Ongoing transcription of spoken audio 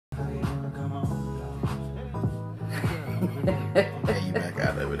And you back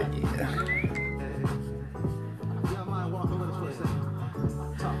out of it again.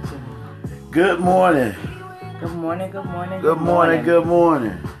 Good morning. Good morning, good morning, Good morning, good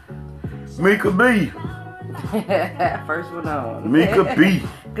morning. Mika B. First one on. Mika B.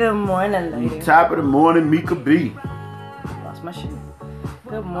 Good morning, lady. Top of the morning, Mika B. Lost my shit.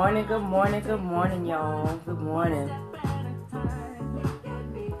 Good morning, good morning, good morning, y'all. Good morning.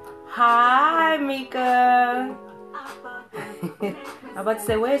 Hi, Mika. I'm about to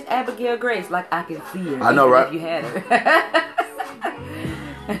say, where's Abigail Grace? Like I can see her. I know, right? If you had her.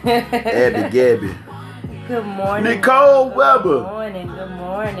 Abby Gabby. Good morning. Nicole Weber. Good morning, good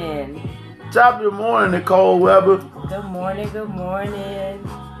morning. Top of the morning, Nicole Weber. Good morning, good morning.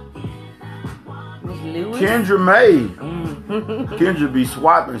 Miss Lewis. Kendra May. Kendra be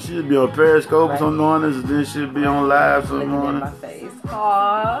swapping. She'll be on Periscope some mornings, and then she'll be on live some Looking mornings. at my face.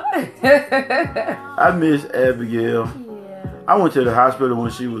 Aww. I miss Abigail. Yeah. I went to the hospital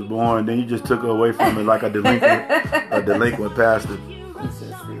when she was born. Then you just took her away from me like a delinquent pastor.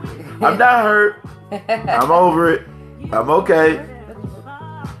 I'm not hurt. I'm over it. I'm okay.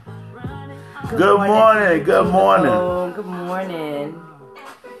 Good morning. Good morning. Oh, good morning.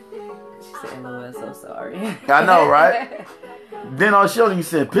 She said, "LOL, so sorry." I know, right? Then she don't even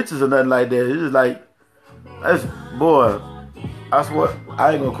send pictures or nothing like that. It's just like, that's, boy, I swear,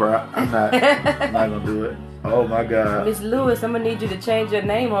 I ain't gonna cry. I'm not gonna do it. Oh my God. Miss Lewis, I'm gonna need you to change your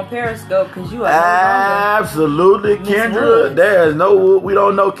name on Periscope because you are absolutely Kendra. There's no, we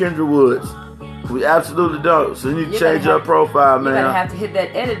don't know Kendra Woods. We absolutely don't. So you need to change your profile, man. You're gonna have to hit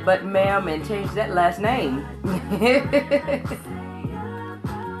that edit button, ma'am, and change that last name.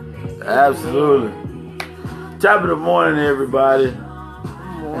 Absolutely. Top of the morning, everybody.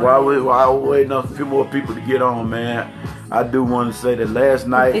 While we're waiting on a few more people to get on, man, I do want to say that last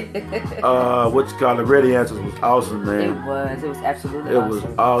night, the Ready Answers was awesome, man. It was absolutely awesome. It was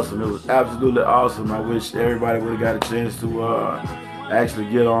awesome. It was absolutely awesome. I wish everybody would have got a chance to actually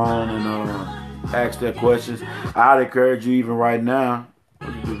get on and ask their questions. I'd encourage you even right now.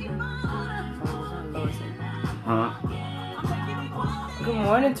 Huh? Good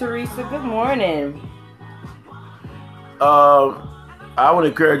morning, Teresa. Good morning. I would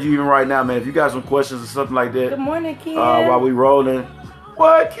encourage you even right now, man. If you got some questions or something like that. Good morning, Ken. While we rolling.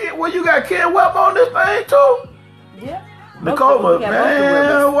 What, Ken? Well, you got Ken Webb on this thing too? Yeah. Nicole,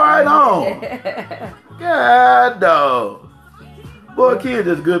 man, right on. God, dog. Boy, Ken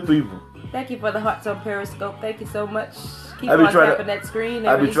just good people. Thank you for the hearts on Periscope. Thank you so much. Keep on tapping that screen.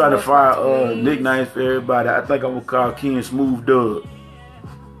 I be trying to find nicknames for everybody. I think I'm gonna call Ken Smooth Dub.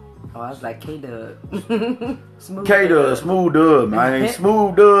 Oh, I was like K-Dub. K-Dub, Smooth Dub, man.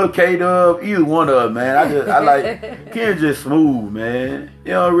 Smooth Dub, K-Dub, either one of them, man. I like Ken just smooth, man.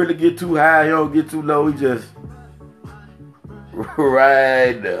 He don't really get too high, he don't get too low. He just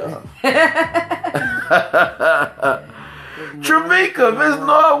right there. Tramika, Miss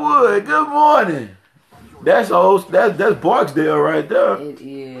Norwood, good morning. That's Barksdale right there. It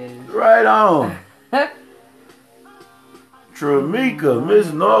is. Right on. Tramika,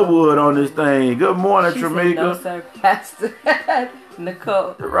 Miss Norwood on this thing. Good morning, Tramika. No, sir, Pastor.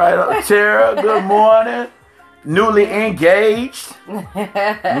 Nicole. Right on. Tara, good morning. Newly engaged.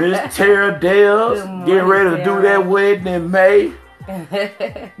 Miss Tara Dales. Getting ready to do that wedding in May.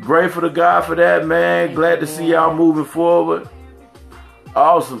 Grateful to God for that, man. Glad to see y'all moving forward.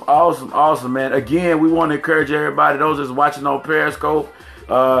 Awesome, awesome, awesome, man. Again, we want to encourage everybody, those that's watching on Periscope,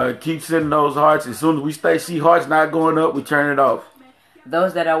 keep sending those hearts. As soon as we see hearts not going up, we turn it off.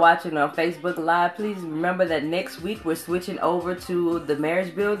 Those that are watching on Facebook Live, please remember that next week we're switching over to the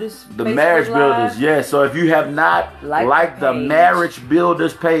Marriage Builders. The Marriage Builders, yes. So if you have not liked the Marriage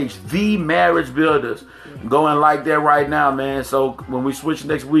Builders page, the Marriage Builders, go and like that right now, man. So when we switch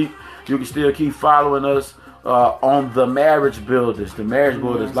next week, you can still keep following us on the Marriage Builders. The Marriage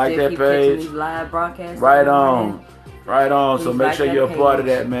Builders, like that page. These live broadcasts. Right on. Right on. So make sure you're a part of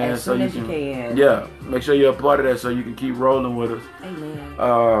that, man. So you can. Yeah. Make sure you're a part of that so you can keep rolling with us.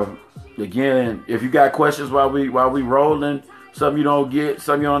 Amen. Again, if you got questions while we rolling, something you don't get,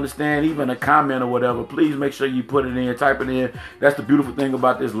 something you don't understand, even a comment or whatever, please make sure you put it in, type it in. That's the beautiful thing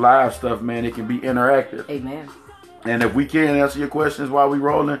about this live stuff, man. It can be interactive. Amen. And if we can answer your questions while we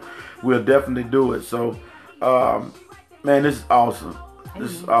rolling, we'll definitely do it. So, man, this is awesome. Amen.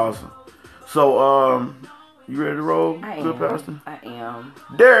 This is awesome. So, you ready to roll, good Pastor? I am.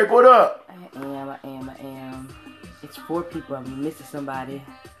 Derek, what up? I am. It's 4 people. I'm missing somebody.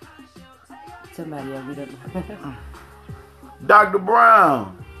 Somebody else. We don't know. Dr.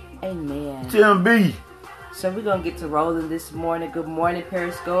 Brown. Amen. Tim B. So we're going to get to rolling this morning. Good morning,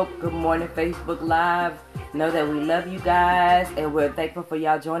 Periscope. Good morning, Facebook Live. Know that we love you guys, and we're thankful for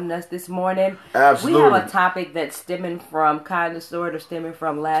y'all joining us this morning. Absolutely. We have a topic that's stemming from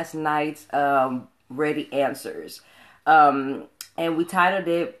last night's Ready Answers. And we titled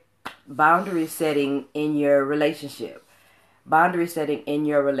it Boundary Setting in Your Relationship. Boundary setting in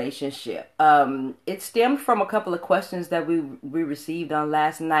your relationship. It stemmed from a couple of questions that we received on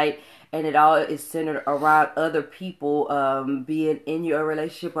last night, and it all is centered around other people being in your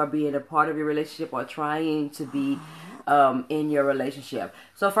relationship or being a part of your relationship or trying to be in your relationship.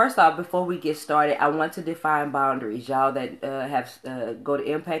 So first off, before we get started, I want to define boundaries. Y'all that go to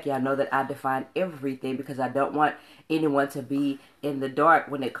Impact, y'all know that I define everything because I don't want anyone to be in the dark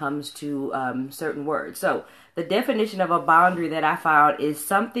when it comes to certain words. So the definition of a boundary that I found is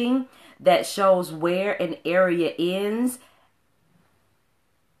something that shows where an area ends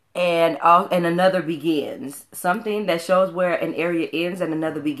and another begins. Something that shows where an area ends and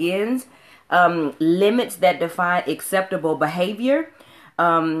another begins. Limits that define acceptable behavior.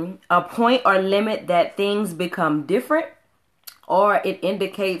 A point or limit that things become different, or it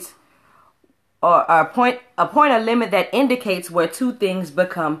indicates, or a point or limit that indicates where two things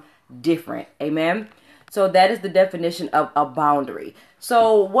become different. Amen. So that is the definition of a boundary.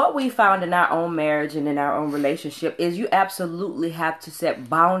 So what we found in our own marriage and in our own relationship is you absolutely have to set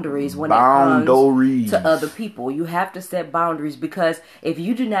boundaries when it comes to other people. You have to set boundaries, because if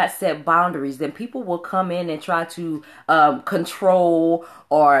you do not set boundaries, then people will come in and try to control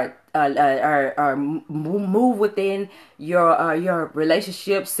or move within your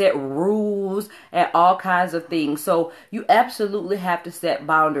relationship, set rules and all kinds of things. So you absolutely have to set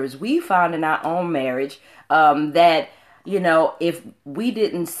boundaries. We found in our own marriage that, you know, if we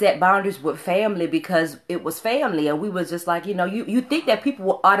didn't set boundaries with family because it was family and we was just like, you know, you think that people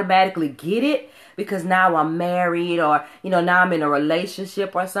will automatically get it because now I'm married or, you know, now I'm in a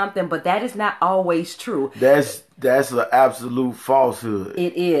relationship or something, but that is not always true. That's an absolute falsehood.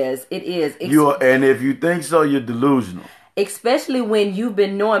 It is. And if you think so, you're delusional. Especially when you've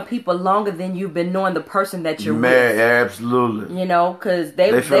been knowing people longer than you've been knowing the person that you're with. Absolutely. You know, because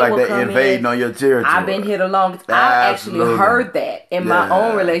they feel like they're invading on your territory. I've been here the longest. I've actually heard that in my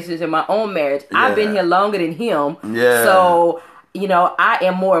own relationship, my own marriage. Yeah. I've been here longer than him. Yeah. So, you know, I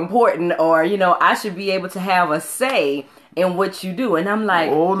am more important, or, you know, I should be able to have a say in what you do. And I'm like,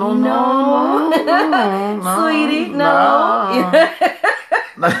 oh, no. Sweetie, no.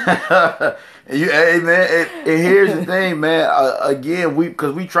 Hey man, and here's the thing, man. Again, we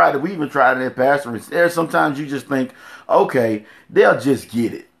even tried it in pastoring. There's sometimes you just think, okay, they'll just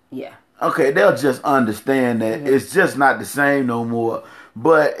get it. Yeah. Okay, they'll just understand that it's just not the same no more.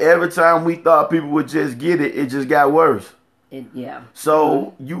 But every time we thought people would just get it, it just got worse.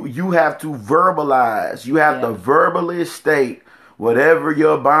 So you have to verbalize. You have to verbally state whatever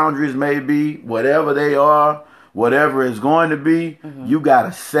your boundaries may be, whatever they are, whatever it's going to be. You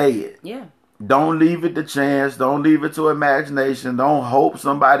gotta say it. Yeah. Don't leave it to chance. Don't leave it to imagination. Don't hope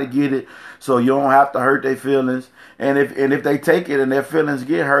somebody get it so you don't have to hurt their feelings. And if they take it and their feelings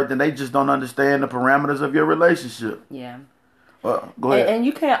get hurt, then they just don't understand the parameters of your relationship. Yeah. Go ahead. And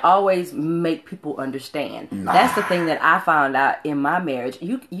you can't always make people understand. Nah. That's the thing that I found out in my marriage.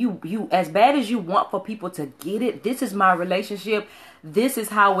 You as bad as you want for people to get it, this is my relationship. This is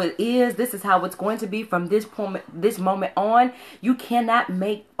how it is. This is how it's going to be from this moment on. You cannot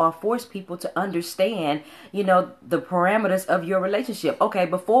make or force people to understand, you know, the parameters of your relationship. Okay,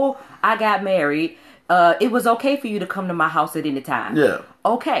 before I got married, it was okay for you to come to my house at any time. Yeah.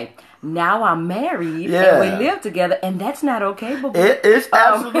 Okay. Now I'm married and we live together, and that's not okay. But it's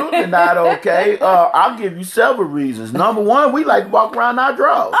absolutely not okay. I'll give you several reasons. Number one, we like to walk around our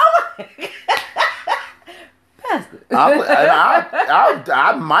drawers.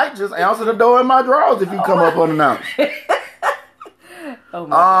 I might just answer the door in my drawers if you come up unannounced.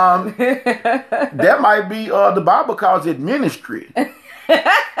 That might be the Bible calls it ministry.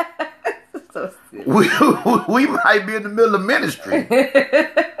 So we might be in the middle of ministry.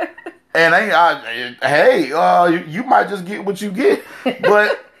 And you might just get what you get.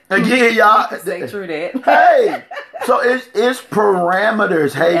 But again, y'all, say true that. Hey, so it's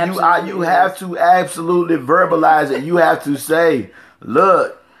parameters. Hey, you have to absolutely verbalize it. You have to say,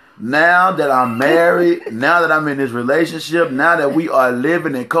 look, now that I'm married, now that I'm in this relationship, now that we are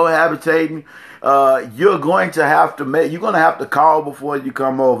living and cohabitating, you're going to have to call before you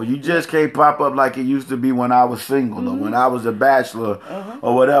come over. You just can't pop up like it used to be when I was single or when I was a bachelor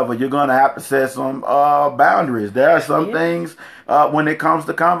or whatever. You're going to have to set some boundaries. There are some things when it comes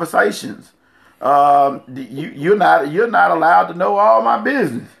to conversations. You're not allowed to know all my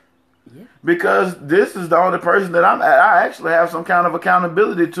business. Because this is the only person that I actually have some kind of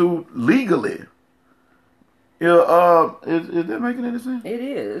accountability to legally. Yeah, is that making any sense? It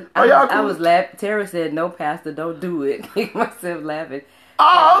is. Oh, y'all cool? I was laughing. Tara said, "No, Pastor, don't do it." Make myself laughing.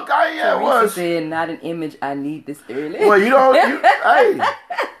 Oh, okay, yeah, it was. Said, "Not an image I need this early." Well, hey,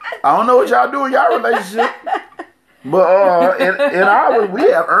 I don't know what y'all do in y'all relationship, but in ours, we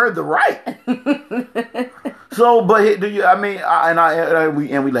have earned the right. So, but do you? I mean,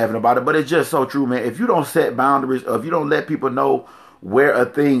 we laughing about it, but it's just so true, man. If you don't set boundaries, or if you don't let people know where a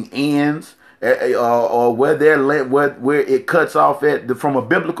thing ends, or where it cuts off at, from a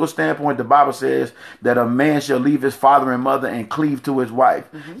biblical standpoint, the Bible says that a man shall leave his father and mother and cleave to his wife.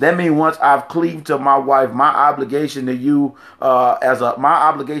 Mm-hmm. That means once I've cleaved to my wife, my obligation to you, my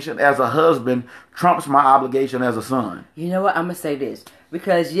obligation as a husband trumps my obligation as a son. You know what? I'm gonna say this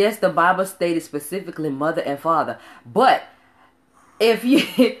because yes, the Bible stated specifically mother and father, but if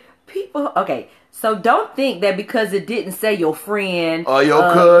you people, okay. So don't think that because it didn't say your friend or your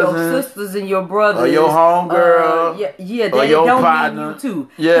cousin, your sisters and your brothers, or your homegirl, that or it your don't partner. mean you too.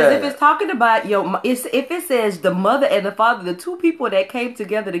 Yeah. Because if it's talking about if it says the mother and the father, the two people that came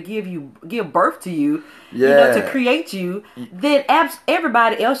together to give birth to you, to create you, then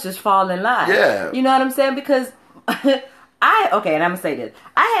everybody else just fall in line. Yeah. You know what I'm saying? Because and I'm gonna say this.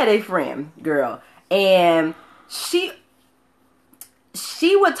 I had a friend, girl, and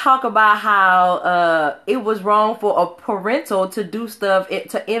she would talk about how it was wrong for a parental to do stuff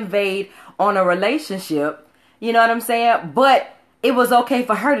to invade on a relationship. You know what I'm saying? But it was okay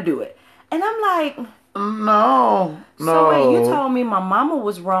for her to do it. And I'm like, no. So wait, you told me my mama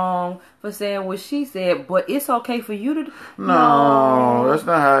was wrong for saying what she said, but it's okay for you to do. No, that's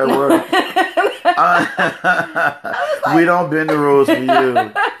not how it works. We don't bend the rules for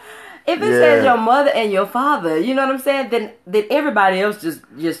you. If it says your mother and your father, you know what I'm saying? Then everybody else just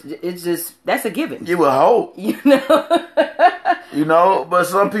that's a given. You would hope. But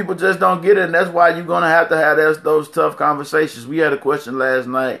some people just don't get it, and that's why you're gonna have those tough conversations. We had a question last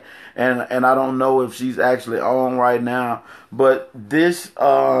night, and I don't know if she's actually on right now, but this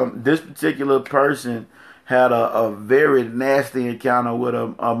particular person had a very nasty encounter with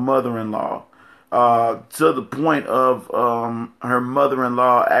a mother-in-law. To the point of her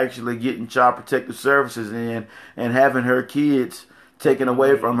mother-in-law actually getting child protective services in and having her kids taken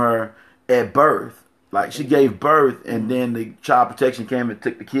away from her at birth. Like she gave birth and then the child protection came and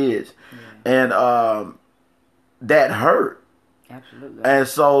took the kids. And that hurt. Absolutely. And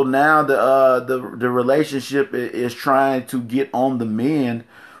so now the relationship is trying to get on the mend,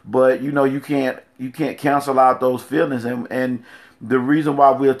 but you can't cancel out those feelings, and the reason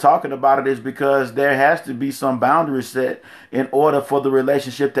why we're talking about it is because there has to be some boundaries set in order for the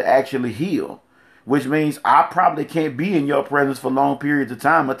relationship to actually heal, which means I probably can't be in your presence for long periods of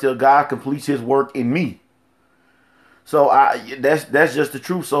time until God completes his work in me. So that's just the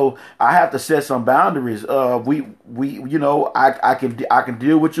truth. So I have to set some boundaries. I can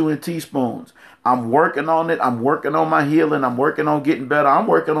deal with you in teaspoons. I'm working on it. I'm working on my healing. I'm working on getting better. I'm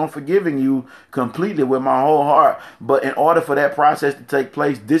working on forgiving you completely with my whole heart. But in order for that process to take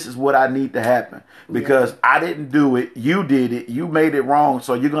place, this is what I need to happen. Because I didn't do it. You did it. You made it wrong.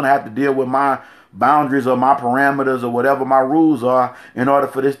 So you're going to have to deal with my boundaries or my parameters or whatever my rules are in order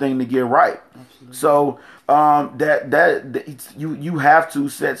for this thing to get right. Absolutely. So you have to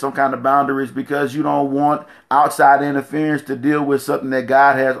set some kind of boundaries because you don't want outside interference to deal with something that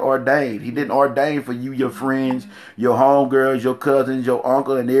God has ordained. He didn't ordain for you, your friends, your homegirls, your cousins, your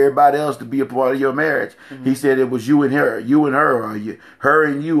uncle, and everybody else to be a part of your marriage. Mm-hmm. He said it was you and her, or her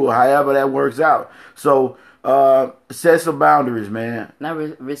and you, or however that works out. So set some boundaries, man. Now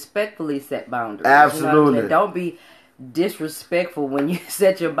respectfully set boundaries. Absolutely. Don't be disrespectful when you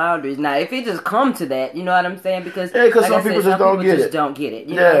set your boundaries. Now, if it just come to that, you know what I'm saying? Because like some people just don't get it.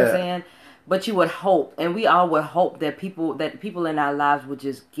 You know what I'm saying? But you would hope, and we all would hope that people in our lives would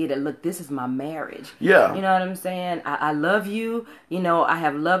just get it. Look, this is my marriage. Yeah. You know what I'm saying? I love you. I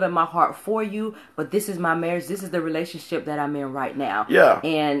have love in my heart for you, but this is my marriage. This is the relationship that I'm in right now. Yeah.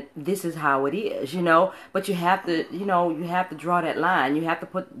 And this is how it is, But you have to, you have to draw that line. You have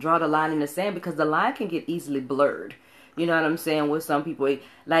to draw the line in the sand because the line can get easily blurred. You know what I'm saying? With some people,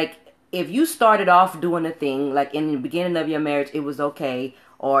 like if you started off doing a thing, like in the beginning of your marriage, it was okay.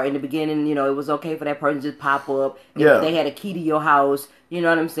 Or in the beginning, it was okay for that person to just pop up. If they had a key to your house, you know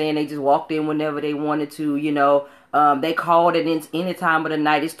what I'm saying? They just walked in whenever they wanted to, They called at any time of the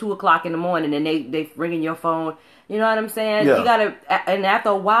night. It's 2:00 in the morning and they ringing your phone. You know what I'm saying? Yeah. You gotta, and after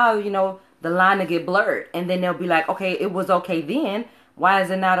a while, the line will get blurred. And then they'll be like, okay, it was okay then. Why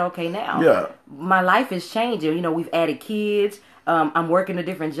is it not okay now? Yeah. My life is changing. We've added kids. I'm working a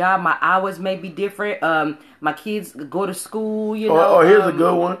different job. My hours may be different. My kids go to school, you know. Oh, here's a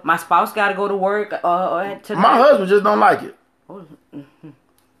good one. My spouse got to go to work. My husband just don't like it.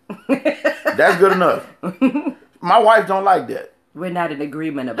 That's good enough. My wife don't like that. We're not in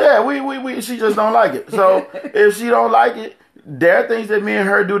agreement about it. Yeah, she just don't like it. So if she don't like it, there are things that me and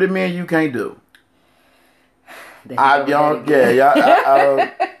her do that me and you can't do. I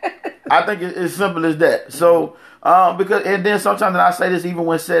think it's as simple as that. So and then sometimes I say this even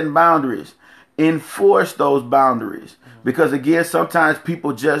when setting boundaries, enforce those boundaries. Because again, sometimes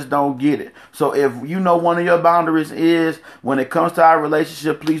people just don't get it. So if you know one of your boundaries is when it comes to our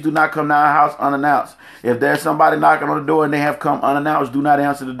relationship, please do not come to our house unannounced. If there's somebody knocking on the door and they have come unannounced, do not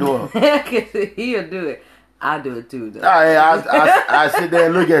answer the door. He'll do it. I do it too, though. I sit there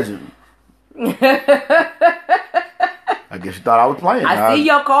and look at you. I guess you thought I was playing. I see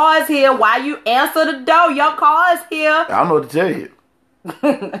your car is here. Why you answer the door? Your car is here. I don't know what to tell you.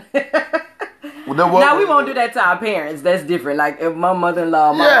 Now we won't do that to our parents. That's different. Like if my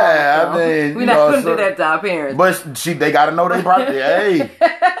mother-in-law, we're not gonna do that to our parents. But they gotta know they probably hey.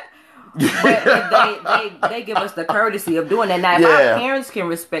 But if they give us the courtesy of doing that. Now, if our parents can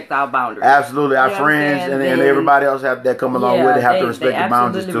respect our boundaries, absolutely, our friends and everybody else that come along with it have to respect the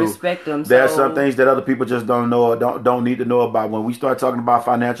boundaries too. Respect them. There are some things that other people just don't know, or don't need to know about. When we start talking about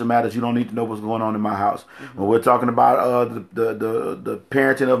financial matters, you don't need to know what's going on in my house. When we're talking about the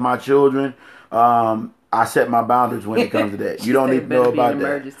parenting of my children, I set my boundaries when it comes to that. You don't need to know about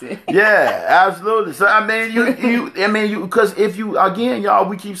that. Yeah, absolutely. So because if you, again, y'all,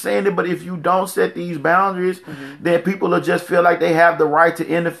 we keep saying it, but if you don't set these boundaries, then people will just feel like they have the right to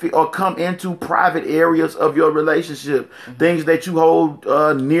interfere or come into private areas of your relationship, things that you hold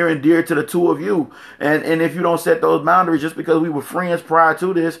near and dear to the two of you. And if you don't set those boundaries, just because we were friends prior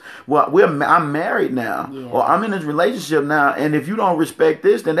to this, well, I'm married now, or I'm in this relationship now, and if you don't respect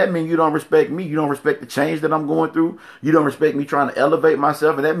this, then that means you don't respect me. You don't respect the change that I'm going through. You don't respect me trying to elevate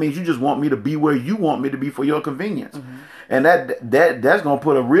myself, and that means you just want me to be where you want me to be for your convenience. And that's gonna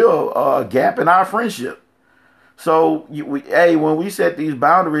put a real gap in our friendship. So when we set these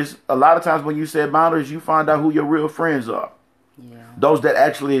boundaries, a lot of times when you set boundaries, you find out who your real friends are. Those that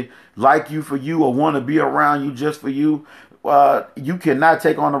actually like you for you or want to be around you just for you. You cannot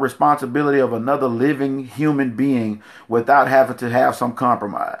take on the responsibility of another living human being without having to have some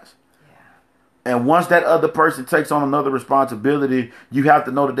compromise. And once that other person takes on another responsibility, you have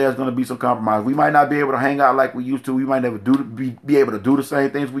to know that there's going to be some compromise. We might not be able to hang out like we used to. We might never be able to do the same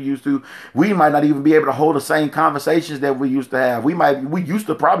things we used to. We might not even be able to hold the same conversations that we used to have. We used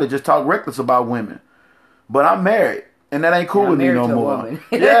to probably just talk reckless about women. But I'm married, and that ain't cool with me no more.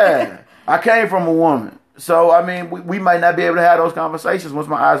 Yeah, I came from a woman. So, I mean, we might not be able to have those conversations once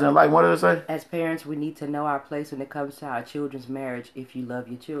my eyes in light. What did I say? As parents, we need to know our place when it comes to our children's marriage if you love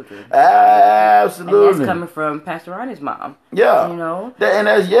your children. Absolutely. And that's coming from Pastor Ronnie's mom. Yeah. You know?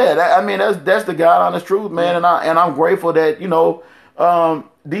 That's the God honest truth, man. And I'm grateful that,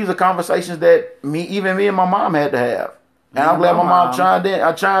 these are conversations that me and my mom had to have. And I'm glad my mom chimed in.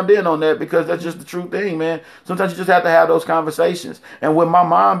 I chimed in on that because that's just the true thing, man. Sometimes you just have to have those conversations. And with my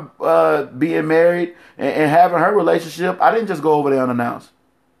mom being married and having her relationship, I didn't just go over there unannounced.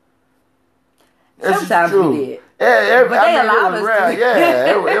 Sometimes we did. Yeah, but they allowed us to.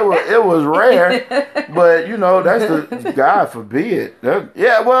 Yeah, it was rare. But that's the God forbid. Let's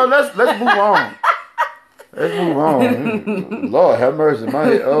move on. Let's move on. Lord have mercy,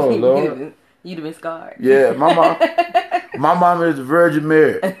 oh Lord. You'd have been scarred. Yeah, my mom is the Virgin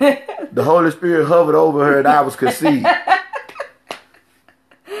Mary. The Holy Spirit hovered over her and I was conceived.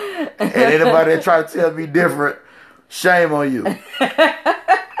 And anybody that try to tell me different, shame on you.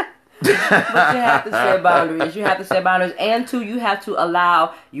 But you have to set boundaries. You have to set boundaries. And two, you have to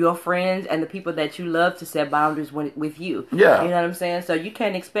allow your friends and the people that you love to set boundaries with you. Yeah. You know what I'm saying? So you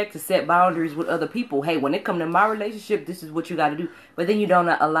can't expect to set boundaries with other people. Hey, when it comes to my relationship, this is what you got to do. But then you don't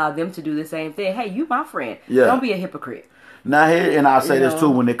allow them to do the same thing. Hey, you my friend. Yeah. Don't be a hypocrite. Now here, and I'll say this too,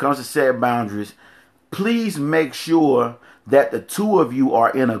 when it comes to set boundaries, please make sure that the two of you are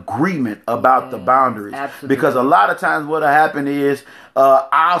in agreement about the boundaries. Absolutely. Because a lot of times what'll happen is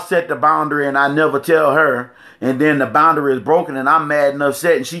I'll set the boundary and I never tell her, and then the boundary is broken and I'm mad and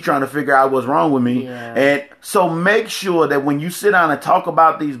upset and she's trying to figure out what's wrong with me. Yeah. And so make sure that when you sit down and talk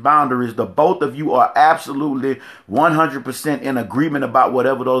about these boundaries, the both of you are absolutely 100% in agreement about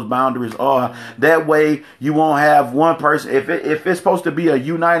whatever those boundaries are. That way you won't have one person, if it's supposed to be a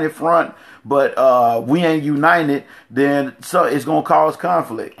united front, but we ain't united, then so it's gonna cause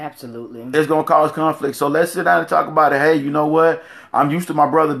conflict. Absolutely, it's gonna cause conflict. So let's sit down and talk about it. Hey, you know what? I'm used to my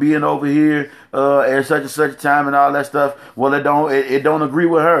brother being over here at such and such a time and all that stuff. Well, it don't agree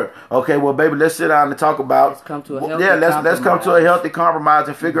with her. Okay, well, baby, let's sit down and talk about. Let's come to a healthy let's come to a healthy compromise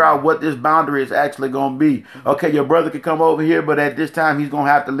and figure out what this boundary is actually gonna be. Okay, your brother can come over here, but at this time he's gonna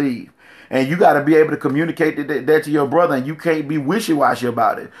have to leave. And you got to be able to communicate that to your brother, and you can't be wishy-washy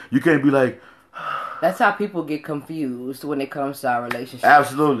about it. You can't be like. That's how people get confused when it comes to our relationship.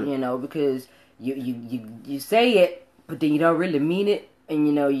 Absolutely. You know, because you say it, but then you don't really mean it, and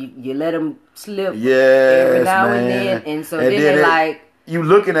you know you let them slip every now and then, and so then they're like, you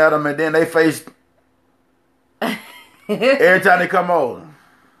looking at them, and then they face every time they come over.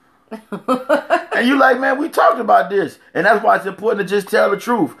 And you like, man, we talked about this, and that's why it's important to just tell the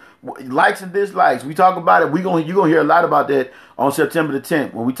truth. Likes and dislikes, we talk about it. You're gonna hear a lot about that on September the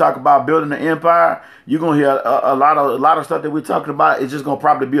 10th when we talk about building an empire. You're gonna hear a lot of stuff that we're talking about. It's just gonna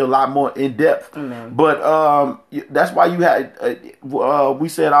probably be a lot more in depth. Amen. But that's why you had we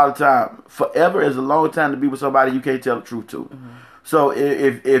say it all the time. Forever is a long time to be with somebody you can't tell the truth to. Mm-hmm. So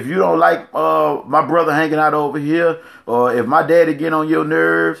if you don't like my brother hanging out over here, or if my daddy get on your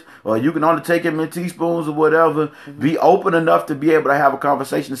nerves, or you can only take him in teaspoons or whatever, be open enough to be able to have a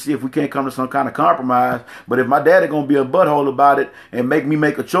conversation to see if we can't come to some kind of compromise. But if my daddy gonna be a butthole about it and make me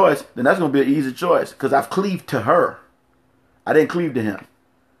make a choice, then that's gonna be an easy choice because I've cleaved to her. I didn't cleave to him.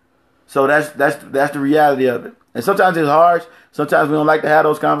 So that's the reality of it. And sometimes it's harsh. Sometimes we don't like to have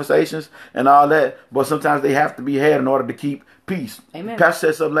those conversations and all that. But sometimes they have to be had in order to keep peace. Amen. Pastor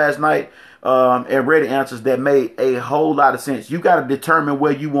said something last night and read the answers that made a whole lot of sense. You got to determine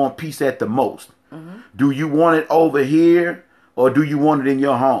where you want peace at the most. Mm-hmm. Do you want it over here or do you want it in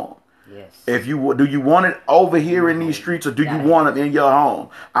your home? Yes. Do you want it over here in these streets or do you want it in your home?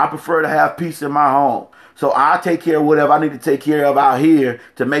 I prefer to have peace in my home. So I take care of whatever I need to take care of out here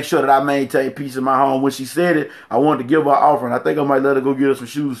to make sure that I maintain peace in my home. When she said it, I wanted to give her an offering. I think I might let her go get her some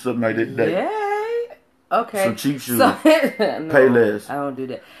shoes or something like that today. Yay. Okay. Some cheap shoes. So, Pay less. I don't do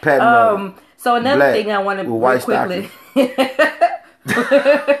that. So another thing I want to quickly.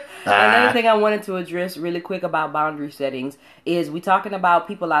 Another thing I wanted to address really quick about boundary settings is we talking about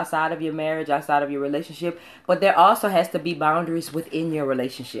people outside of your marriage, outside of your relationship, but there also has to be boundaries within your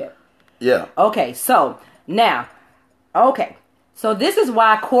relationship. Yeah. Okay, so this is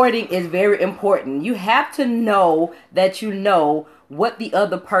why courting is very important. You have to know that you know what the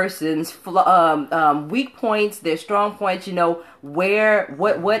other person's weak points, their strong points. You know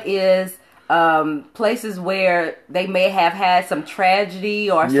what is places where they may have had some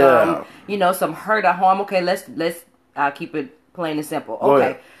tragedy or some hurt or harm. Okay, let's keep it plain and simple.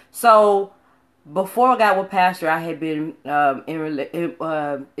 Okay, so. Before I got with Pastor, I had been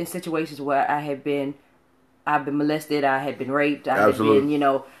in situations where I've been molested, I had been raped, I had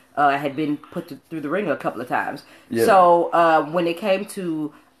been, I had been put through the ringer a couple of times. Yeah. So when it came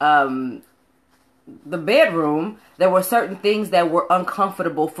to the bedroom, there were certain things that were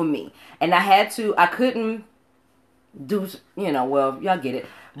uncomfortable for me, and I couldn't do, y'all get it.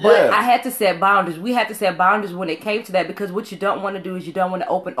 But I had to set boundaries. We had to set boundaries when it came to that because what you don't want to do is you don't want to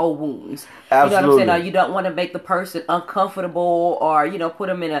open old wounds. Absolutely. You know what I'm saying? Or you don't want to make the person uncomfortable or, put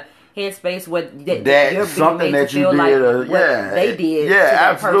them in a headspace where you're something being made that to feel you did, like what they did to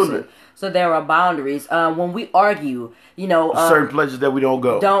that person. So there are boundaries. When we argue, certain places that we don't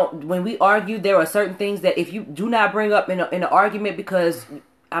go. When we argue, there are certain things that if you do not bring up in an argument because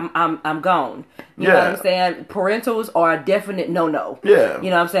I'm gone. You know what I'm saying? Parentals are a definite no-no. Yeah. You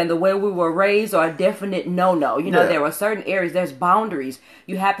know what I'm saying? The way we were raised are a definite no-no. There are certain areas, there's boundaries.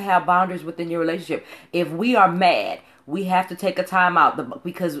 You have to have boundaries within your relationship. If we are mad, we have to take a time out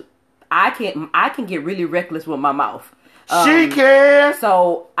because I can get really reckless with my mouth. She can.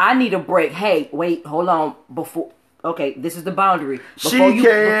 So I need a break. Hey, wait, hold on. This is the boundary. Before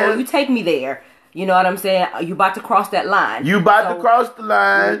you take me there. You know what I'm saying? You about to cross that line. To cross the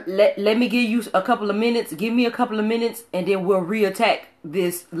line. Let me give you a couple of minutes. Give me a couple of minutes, and then we'll reattack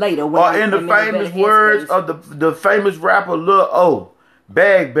this later. Or in the famous words of the famous rapper Lil O,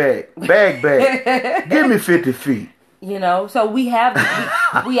 bag. Give me 50 feet. So we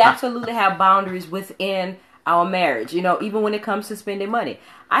absolutely have boundaries within our marriage. Even when it comes to spending money.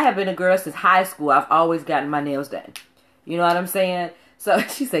 I have been a girl since high school. I've always gotten my nails done. You know what I'm saying? So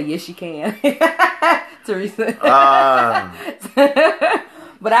she said, yes, she can. Teresa.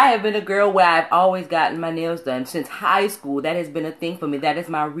 But I have been a girl where I've always gotten my nails done since high school. That has been a thing for me. That is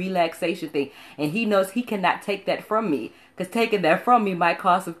my relaxation thing. And he knows he cannot take that from me. Because taking that from me might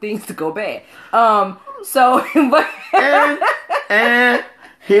cause some things to go bad.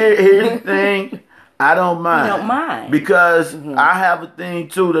 Here's the thing. I don't mind. You don't mind. Because I have a thing,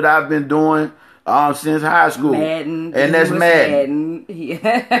 too, that I've been doing since high school. Madden. And that's Madden.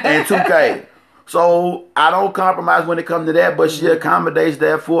 Yeah. And 2K. So I don't compromise when it comes to that, but she accommodates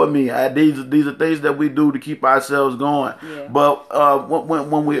that for me. These are things that we do to keep ourselves going. Yeah. But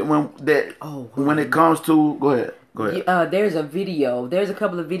when it comes to, go ahead. There's a video. There's a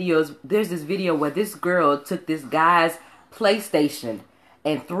couple of videos. There's this video where this girl took this guy's PlayStation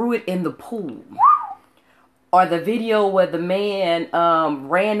and threw it in the pool. Or the video where the man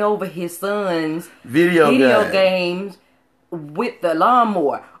ran over his son's video games with the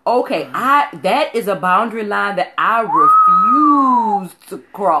lawnmower. Okay, that is a boundary line that I refuse to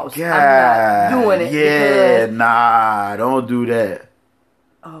cross. God, I'm not doing it. Yeah, nah, don't do that.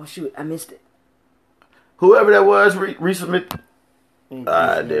 Oh shoot, I missed it. Whoever that was, resubmit.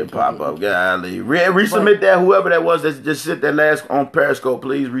 It didn't pop up. Golly, resubmit that. Whoever that was, that just sit that last on Periscope.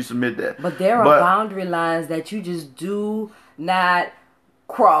 Please resubmit that. But there are boundary lines that you just do not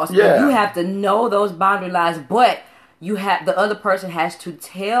cross. Yeah, you have to know those boundary lines, but the other person has to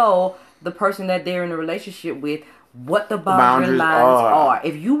tell the person that they're in a relationship with what the boundary lines are.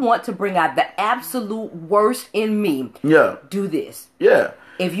 If you want to bring out the absolute worst in me, do this. Yeah.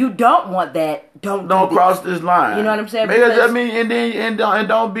 If you don't want that, don't cross this line. You know what I'm saying? Because I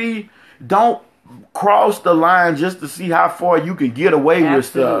mean, don't cross the line just to see how far you can get away with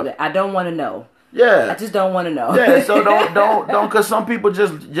stuff. I don't want to know. Yeah, I just don't want to know. Yeah, so don't, because some people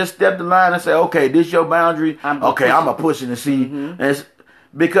just step the line and say, okay, this your boundary. I'm gonna push it and see. And it's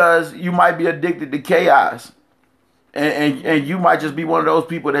because you might be addicted to chaos, and you might just be one of those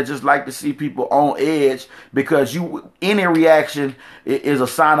people that just like to see people on edge because any reaction is a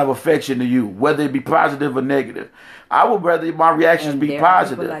sign of affection to you, whether it be positive or negative. I would rather my reactions be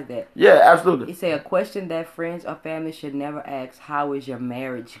positive. Like that. Yeah, absolutely. He said a question that friends or family should never ask: how is your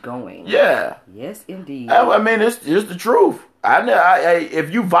marriage going? Yeah. Yes, indeed. I mean, it's just the truth.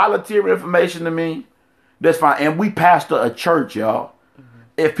 If you volunteer information to me, that's fine. And we pastor a church, y'all.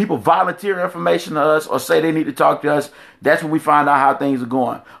 If people volunteer information to us or say they need to talk to us, that's when we find out how things are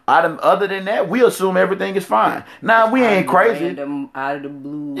going. Other than that, we assume everything is fine. Now, we ain't crazy. Out of the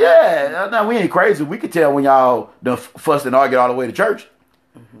blue. Yeah, no, we ain't crazy. We can tell when y'all done fussed and argued all the way to church.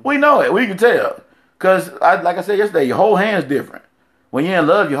 We know it. We can tell. Because, like I said yesterday, your whole hand's different. When you're in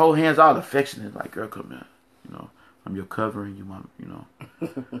love, your whole hand's all affectionate. Like, girl, come here. You know, I'm your covering. You know.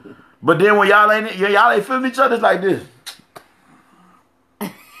 But then when y'all ain't feeling each other, it's like this.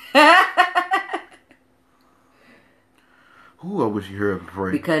 Ooh, I wish you heard him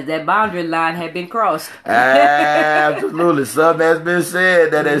pray. Because that boundary line had been crossed. Absolutely. Something has been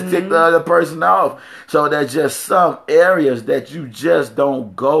said that has ticked the other person off. So there's just some areas that you just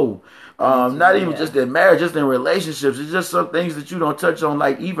don't go. Not even just in marriage, just in relationships. It's just some things that you don't touch on.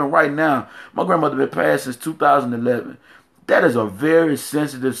 Like even right now, my grandmother been passed since 2011. That is a very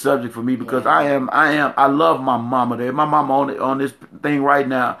sensitive subject for me because I love my mama. My mama on this thing right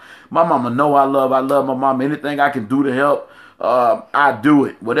now. My mama know I love my mama. Anything I can do to help, I do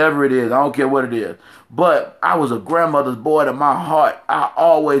it. Whatever it is, I don't care what it is. But I was a grandmother's boy to my heart. I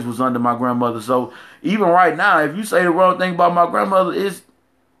always was under my grandmother. So even right now, if you say the wrong thing about my grandmother,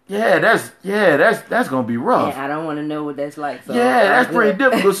 that's gonna be rough. Yeah, I don't want to know what that's like. So that's pretty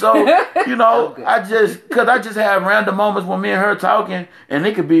difficult. So you know, I just have random moments when me and her talking, and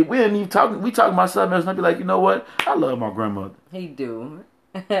it could be we ain't even talking. We talking about something else, and I be like, you know what? I love my grandmother. He do.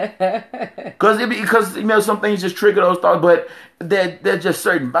 Because you know some things just trigger those thoughts, but they're just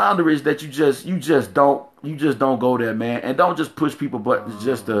certain boundaries that you just don't go there, man, and don't just push people buttons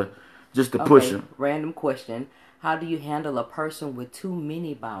just to push them. Random question. How do you handle a person with too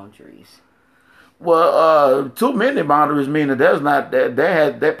many boundaries? Well, too many boundaries mean that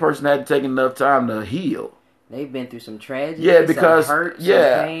that person hadn't taken enough time to heal. They've been through some tragedy. Yeah, because some hurt, some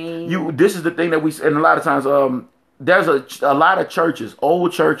pain. This is the thing that and a lot of times there's a lot of churches,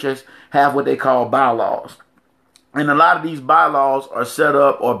 old churches have what they call bylaws. And a lot of these bylaws are set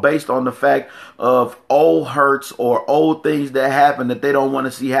up or based on the fact of old hurts or old things that happen that they don't want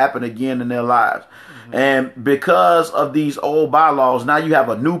to see happen again in their lives. And because of these old bylaws, now you have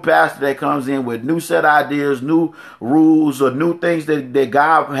a new pastor that comes in with new set ideas, new rules, or new things that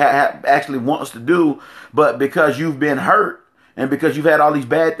God actually wants to do. But because you've been hurt and because you've had all these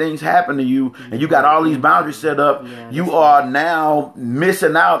bad things happen to you and you got all these boundaries set up, you are now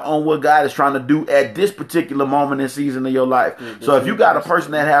missing out on what God is trying to do at this particular moment and season of your life. So if you got a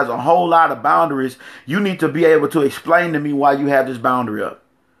person that has a whole lot of boundaries, you need to be able to explain to me why you have this boundary up.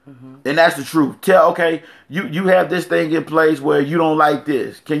 And that's the truth. You have this thing in place where you don't like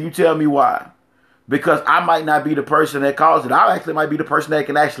this. Can you tell me why? Because I might not be the person that caused it. I actually might be the person that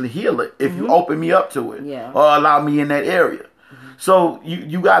can actually heal it if you open me up to it or allow me in that area. So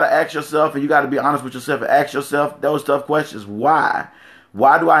you got to ask yourself, and you got to be honest with yourself and ask yourself those tough questions. Why?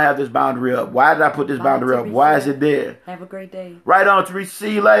 Why do I have this boundary up? Why did I put this boundary up? Why is it there? Have a great day. Right on, Teresa.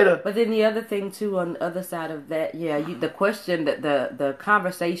 See you later. But then the other thing, too, on the other side of that, the question, that the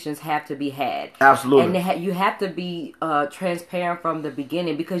conversations have to be had. Absolutely. And you have to be transparent from the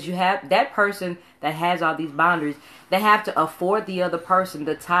beginning, because you have that person that has all these boundaries, they have to afford the other person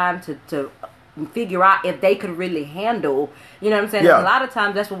the time to figure out if they could really handle, you know what I'm saying? Yeah. A lot of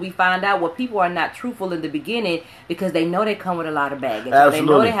times that's what we find out, where people are not truthful in the beginning because they know they come with a lot of baggage. Absolutely. They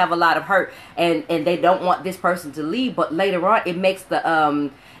know they have a lot of hurt, and they don't want this person to leave, but later on it makes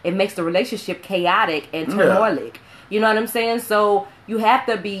the relationship chaotic and turmoilic. You know what I'm saying? So you have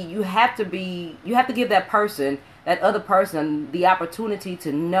to give that other person the opportunity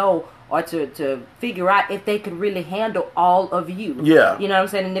to know, or to figure out if they can really handle all of you. Yeah. You know what I'm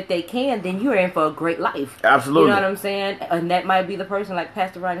saying? And if they can, then you're in for a great life. Absolutely. You know what I'm saying? And that might be the person, like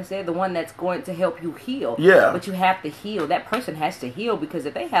Pastor Ryan said, the one that's going to help you heal. Yeah. But you have to heal. That person has to heal, because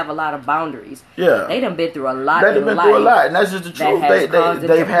if they have a lot of boundaries, yeah, they done been through a lot. They've been through a lot, and that's just the truth.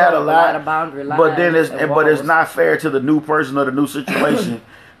 They've had a lot of boundary lines. But then it's not fair to the new person or the new situation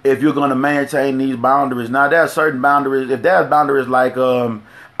if you're going to maintain these boundaries. Now, there are certain boundaries. If there's boundaries like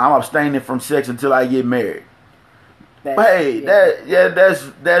I'm abstaining from sex until I get married. That's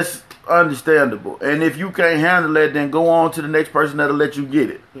understandable. And if you can't handle it, then go on to the next person that'll let you get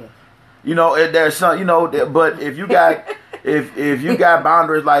it. Yeah. You know, there's some, you know, but if you got if you got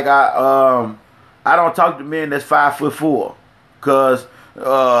boundaries like I don't talk to men that's 5'4", because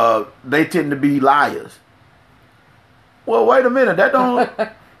they tend to be liars. Well, wait a minute, that don't.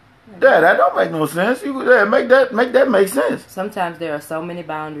 Yeah, that don't make no sense. Make that make sense. Sometimes there are so many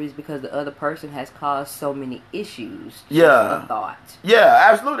boundaries because the other person has caused so many issues. Yeah. Thought. Yeah,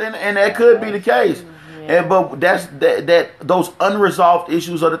 absolutely, and that could be the case. Yeah. But that those unresolved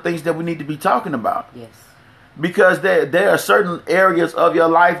issues are the things that we need to be talking about. Yes. Because there are certain areas of your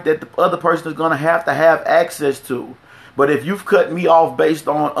life that the other person is going to have access to. But if you've cut me off based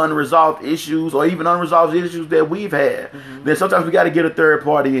on unresolved issues, or even unresolved issues that we've had, then sometimes we got to get a third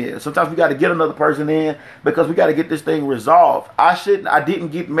party in. Sometimes we got to get another person in, because we got to get this thing resolved. I didn't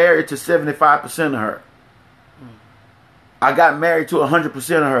get married to 75% of her. I got married to 100%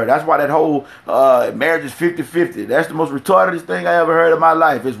 of her. That's why that whole marriage is 50-50. That's the most retarded thing I ever heard in my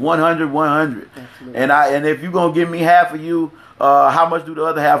life. It's 100-100. And if you're going to give me half of you, how much do the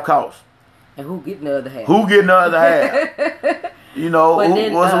other half cost? And who getting the other half? You know,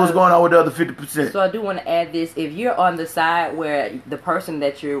 what's going on with the other 50%? So I do want to add this. If you're on the side where the person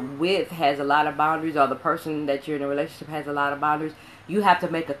that you're with has a lot of boundaries, or the person that you're in a relationship has a lot of boundaries, you have to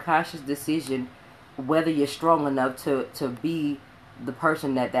make a conscious decision whether you're strong enough to be the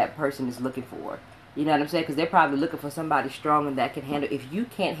person that person is looking for. You know what I'm saying? Because they're probably looking for somebody strong and that can handle it. If you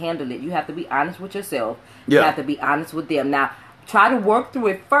can't handle it, you have to be honest with yourself. Yeah. You have to be honest with them. Now, try to work through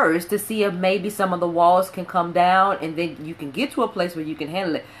it first to see if maybe some of the walls can come down, and then you can get to a place where you can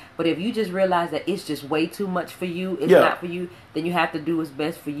handle it. But if you just realize that it's just way too much for you, it's not for you, then you have to do what's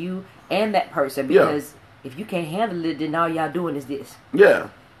best for you and that person. Because if you can't handle it, then all y'all doing is this. Yeah.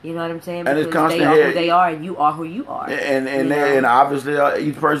 You know what I'm saying? And because it's constant they are who they are, and you are who you are. And obviously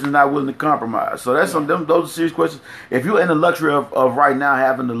each person is not willing to compromise. So that's those are serious questions. If you're in the luxury of right now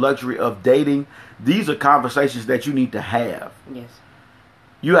having the luxury of dating, these are conversations that you need to have. Yes.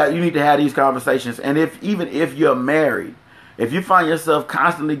 You need to have these conversations. And even if you're married, if you find yourself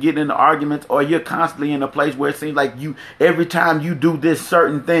constantly getting into arguments, or you're constantly in a place where it seems like every time you do this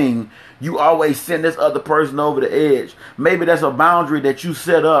certain thing, you always send this other person over the edge. Maybe that's a boundary that you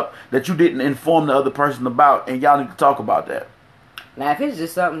set up that you didn't inform the other person about, and y'all need to talk about that. Now, if it's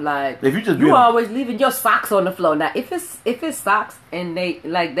just something like if you always leaving your socks on the floor. Now, if it's socks and they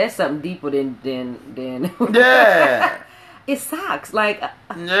like, that's something deeper than yeah. It's socks, like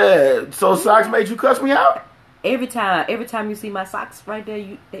So socks made you cuss me out? Every time you see my socks right there,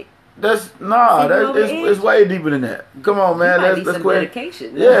 it's way deeper than that. Come on, man, let's quit.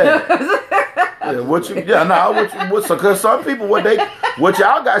 Medication. Yeah. Because some people what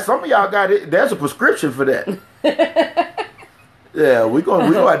y'all got, some of y'all got it. There's a prescription for that. Yeah, we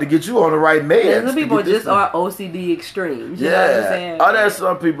gonna have to get you on the right meds. Some people just are OCD extremes. You know what I'm saying? Oh, there's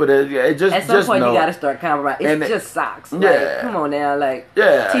some people that at some point you gotta start compromising. It's just socks. Like, come on now, like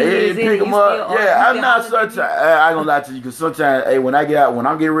pick them up. I'm not sometimes. I ain't gonna lie to you, because sometimes, when I'm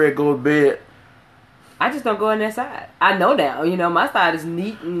getting ready to go to bed, I just don't go in that side. I know now. You know, my side is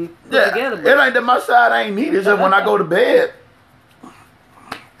neat and put together. It ain't that my side ain't neat. It's just when I go to bed.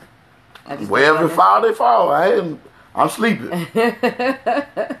 Wherever it fall, they fall. I'm sleeping. So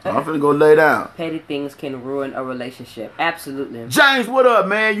I'm finna go lay down. Petty things can ruin a relationship. Absolutely. James, what up,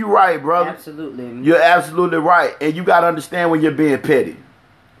 man? You right, brother. Absolutely. You're absolutely right. And you gotta understand when you're being petty.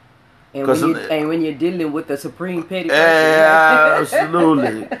 And when you're dealing with a supreme petty person.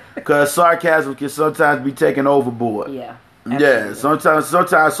 Absolutely. Because sarcasm can sometimes be taken overboard. Yeah. Absolutely. Yeah.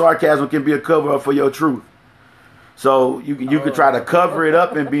 Sometimes sarcasm can be a cover up for your truth. So you can try to cover it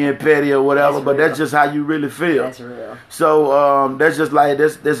up and being petty or whatever, but that's just how you really feel. That's real. So that's just like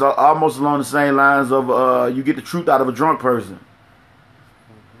that's almost along the same lines of you get the truth out of a drunk person.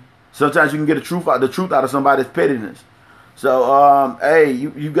 Sometimes you can get the truth out of somebody's pettiness. So hey,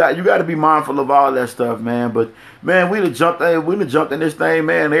 you got to be mindful of all that stuff, man. But man, we done jumped in this thing,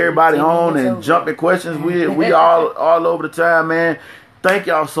 man. Everybody on and jumping questions. We all over the time, man. Thank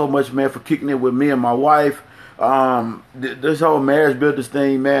y'all so much, man, for kicking it with me and my wife. This whole marriage builders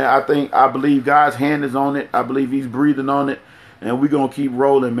thing, man, I believe God's hand is on it. I believe he's breathing on it, and we're going to keep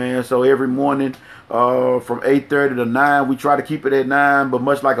rolling, man. So every morning from 8:30 to 9, we try to keep it at 9, but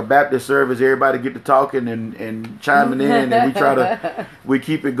much like a Baptist service, everybody get to talking and chiming in, and we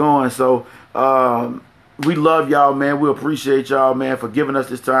keep it going. So we love y'all, man. We appreciate y'all, man, for giving us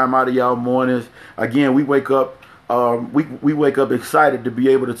this time out of y'all mornings. Again, we wake up we wake up excited to be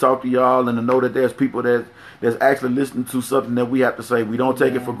able to talk to y'all and to know that there's people that's actually listening to something that we have to say. We don't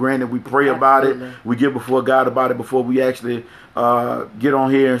take it for granted. We pray about it. We get before God about it before we actually get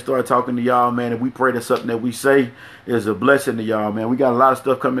on here and start talking to y'all, man. And we pray that something that we say is a blessing to y'all, man. We got a lot of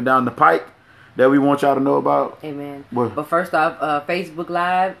stuff coming down the pike that we want y'all to know about. Amen. But first off, Facebook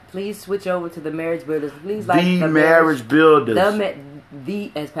Live, please switch over to the Marriage Builders. Please like the Marriage Builders. As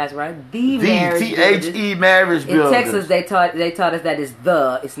Pastor Ryan, the Marriage Builders. THE Marriage Builders. In Texas, they taught us that it's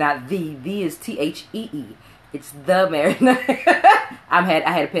the. It's not the. The is THEE. It's the marriage. I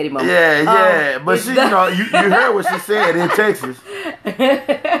had a petty moment. Yeah. But she, you heard what she said in Texas.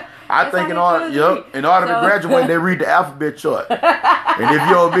 I think in order to graduate, they read the alphabet chart. And if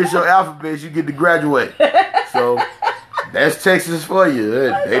you don't miss your alphabet, you get to graduate. So that's Texas for you.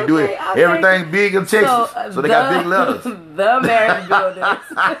 They do it. Everything big in Texas. So they got big letters. The Marriage Builders.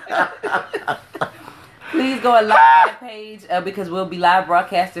 Please go and like that page because we'll be live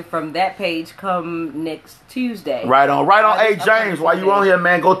broadcasting from that page come next Tuesday. Right on. Hey, James, while you on here,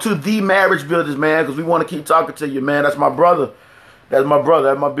 man, go to the Marriage Builders, man, because we want to keep talking to you, man. That's my brother. That's my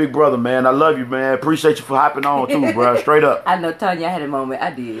big brother, man. I love you, man. Appreciate you for hopping on, too, bro. Straight up. I know, Tanya, I had a moment.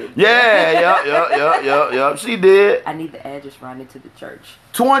 I did. Yeah. She did. I need the address running to the church.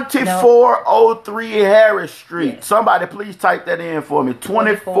 2403 Harris Street. Yes. Somebody please type that in for me.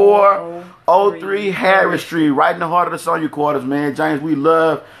 2403 Harris Street, right in the heart of the Sonia Quarters, man. James, we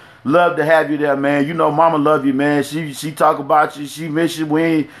love to have you there, man. You know Mama love you, man. She talk about you. She miss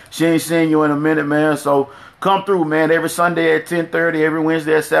you. She ain't seen you in a minute, man. So come through, man. Every Sunday at 10:30, every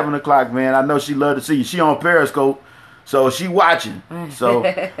Wednesday at 7 o'clock, man. I know she love to see you. She on Periscope, so she watching. So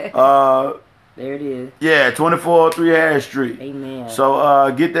there it is. Yeah, 2403 Harris Street. Amen.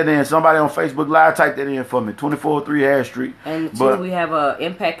 So get that in. Somebody on Facebook Live, type that in for me. 2403 Harris Street. And we have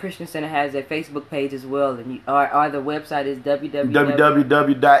Impact Christian Center has a Facebook page as well, and our the website is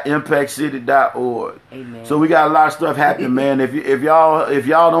www.impactcity.org. Amen. So we got a lot of stuff happening, man. If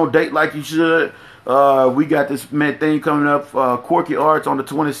y'all don't date like you should, we got this thing coming up. Quirky Arts on the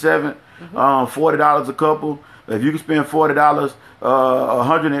 27th. $40 a couple. If you can spend $40,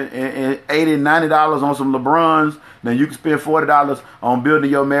 $180, $90 on some LeBrons, then you can spend $40 on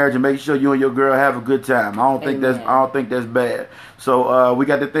building your marriage and making sure you and your girl have a good time. I don't think that's bad. So we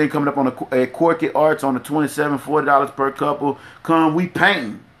got the thing coming up on at Quirky Arts on the 27th, $40 per couple. Come, we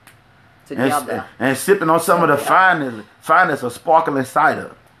painting and sipping on some of the finest of sparkling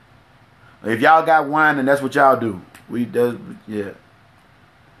cider. If y'all got wine, then that's what y'all do.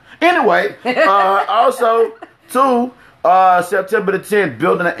 Anyway, also too. September the 10th,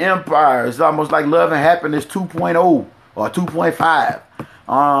 Building an Empire. It's almost like Love and Happiness 2.0 or 2.5.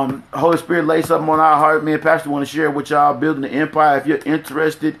 Holy Spirit laid something on our heart. Me and Pastor want to share with y'all. Building an Empire. If you're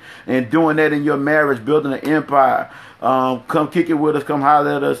interested in doing that in your marriage, building an empire, come kick it with us. Come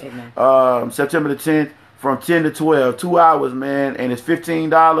holler at us. September the 10th. From 10 to 12, 2 hours, man, and it's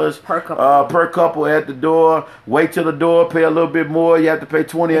 $15 per couple at the door. Wait till the door, pay a little bit more. You have to pay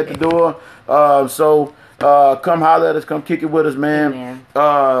 $20 at the door. So come holler at us, come kick it with us, man.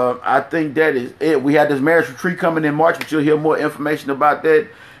 I think that is it. We had this marriage retreat coming in March, but you'll hear more information about that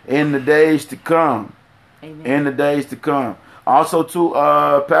in the days to come. Amen. In the days to come. Also, to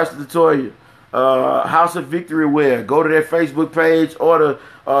Pastor Latoya, House of Victory Wear. Go to their Facebook page, order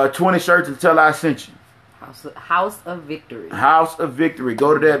 20 shirts and tell I sent you. House of Victory. House of Victory.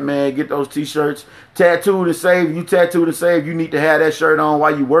 Go to that, man. Get those t-shirts. Tattooed and Saved. You tattooed and saved. You need to have that shirt on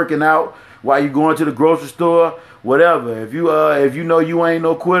while you working out, while you going to the grocery store, whatever. If you know you ain't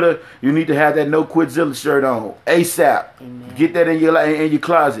no quitter, you need to have that No Quitzilla shirt on ASAP. Amen. Get that in your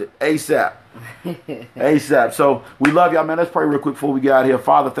closet ASAP. ASAP. So we love y'all, man. Let's pray real quick before we get out of here.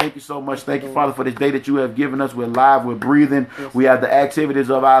 Father, thank you so much. Thank you, Father, for this day that you have given us. We're alive, we're breathing, we have the activities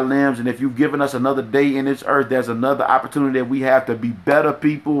of our limbs, and if you've given us another day in this earth, there's another opportunity that we have to be better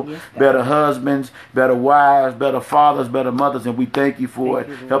people, better husbands, better wives, better fathers, better mothers, and we thank you for it.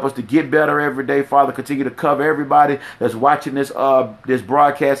 Help us to get better every day, Father. Continue to cover everybody that's watching this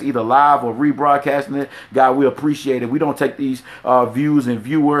broadcast, either live or rebroadcasting it. God, we appreciate it. We don't take these views and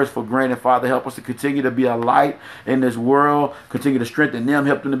viewers for granted, Father. Help us to continue to be a light in this world. Continue to strengthen them.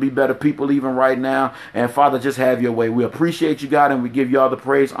 Help them to be better people even right now. And Father, just have your way. We appreciate you, God, and we give you all the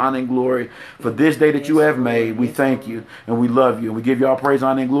praise, honor, and glory for this day that you have made. We thank you and we love you. And we give you all praise,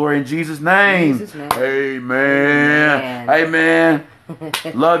 honor, and glory in Jesus' name. Amen. Amen.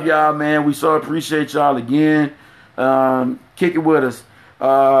 Love y'all, man. We so appreciate y'all again. Kick it with us.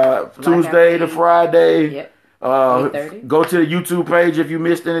 Tuesday to Friday. Yep. Go to the YouTube page if you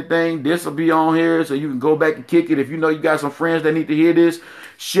missed anything. This will be on here so you can go back and kick it. If you know you got some friends that need to hear this,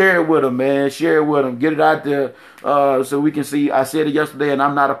 share it with them, man. Share it with them. Get it out there so we can see. I said it yesterday, and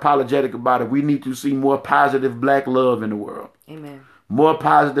I'm not apologetic about it. We need to see more positive black love in the world. Amen. More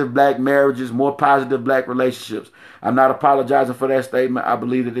positive black marriages, more positive black relationships. I'm not apologizing for that statement. I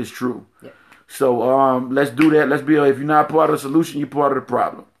believe that it's true. Yep. So let's do that. Let's be. If you're not part of the solution, you're part of the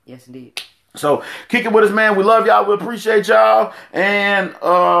problem. Yes, indeed. So kick it with us, man. We love y'all. We appreciate y'all. And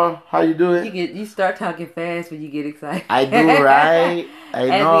how you do it? You start talking fast when you get excited. I do, right? I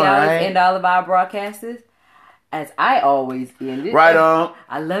know, as we always right? end all of our broadcasts, as I always end it. Right on.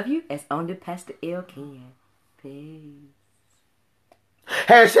 I love you as only Pastor L can. Peace.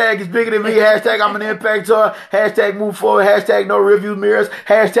 Hashtag is bigger than me. Hashtag I'm an impactor. Hashtag move forward. Hashtag no review mirrors.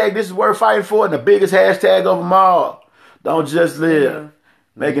 Hashtag this is worth fighting for. And the biggest hashtag of them all. Don't just live.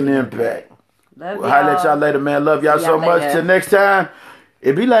 Make an impact. Love We'll holler at y'all later, man. Love y'all so much. Till next time.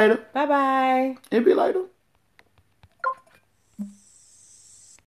 It be later. Bye-bye. It be later.